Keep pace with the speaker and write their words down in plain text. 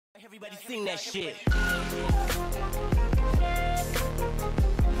Everybody sing that shit.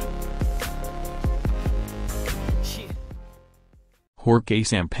 Jorge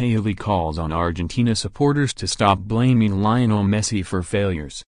Sampaoli calls on Argentina supporters to stop blaming Lionel Messi for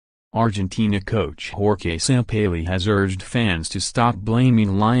failures. Argentina coach Jorge Sampaoli has urged fans to stop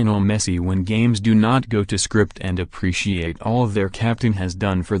blaming Lionel Messi when games do not go to script and appreciate all their captain has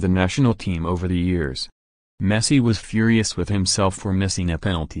done for the national team over the years. Messi was furious with himself for missing a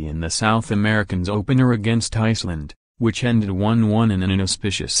penalty in the South Americans opener against Iceland, which ended 1-1 in an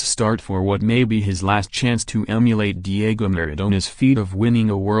inauspicious start for what may be his last chance to emulate Diego Maradona's feat of winning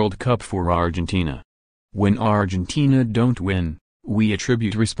a World Cup for Argentina. When Argentina don't win, we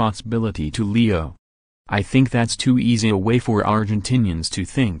attribute responsibility to Leo. I think that's too easy a way for Argentinians to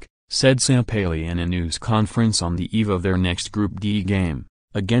think, said Sampaoli in a news conference on the eve of their next Group D game,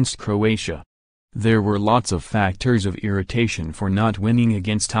 against Croatia. There were lots of factors of irritation for not winning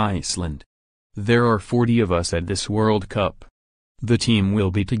against Iceland. There are 40 of us at this World Cup. The team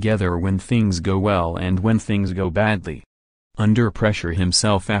will be together when things go well and when things go badly. Under pressure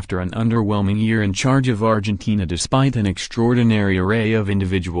himself after an underwhelming year in charge of Argentina despite an extraordinary array of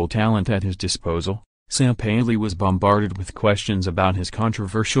individual talent at his disposal, Sampaoli was bombarded with questions about his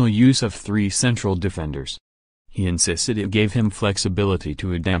controversial use of 3 central defenders. He insisted it gave him flexibility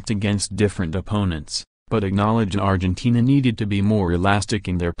to adapt against different opponents, but acknowledged Argentina needed to be more elastic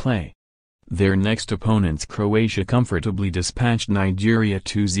in their play. Their next opponents Croatia comfortably dispatched Nigeria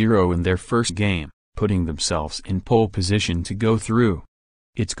 2-0 in their first game, putting themselves in pole position to go through.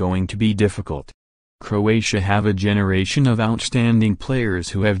 It's going to be difficult. Croatia have a generation of outstanding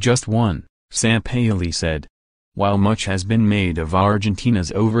players who have just won, Sampaoli said. While much has been made of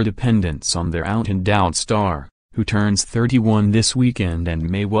Argentina's overdependence on their out-and-out star, who turns 31 this weekend and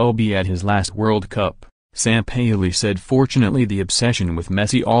may well be at his last World Cup, Sampaoli said fortunately the obsession with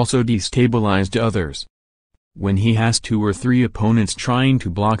Messi also destabilized others. When he has 2 or 3 opponents trying to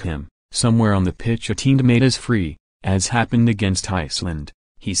block him, somewhere on the pitch a teammate is free, as happened against Iceland,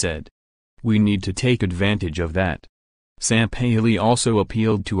 he said. We need to take advantage of that. Sampaoli also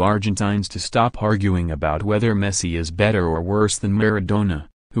appealed to Argentines to stop arguing about whether Messi is better or worse than Maradona,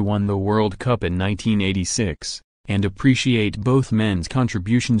 who won the World Cup in 1986, and appreciate both men's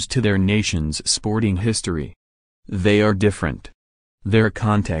contributions to their nation's sporting history. They are different. Their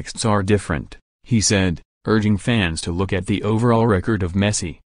contexts are different, he said, urging fans to look at the overall record of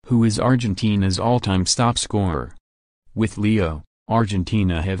Messi, who is Argentina's all-time top scorer. With Leo,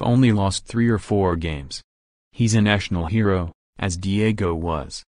 Argentina have only lost 3 or 4 games. He's a national hero, as Diego was.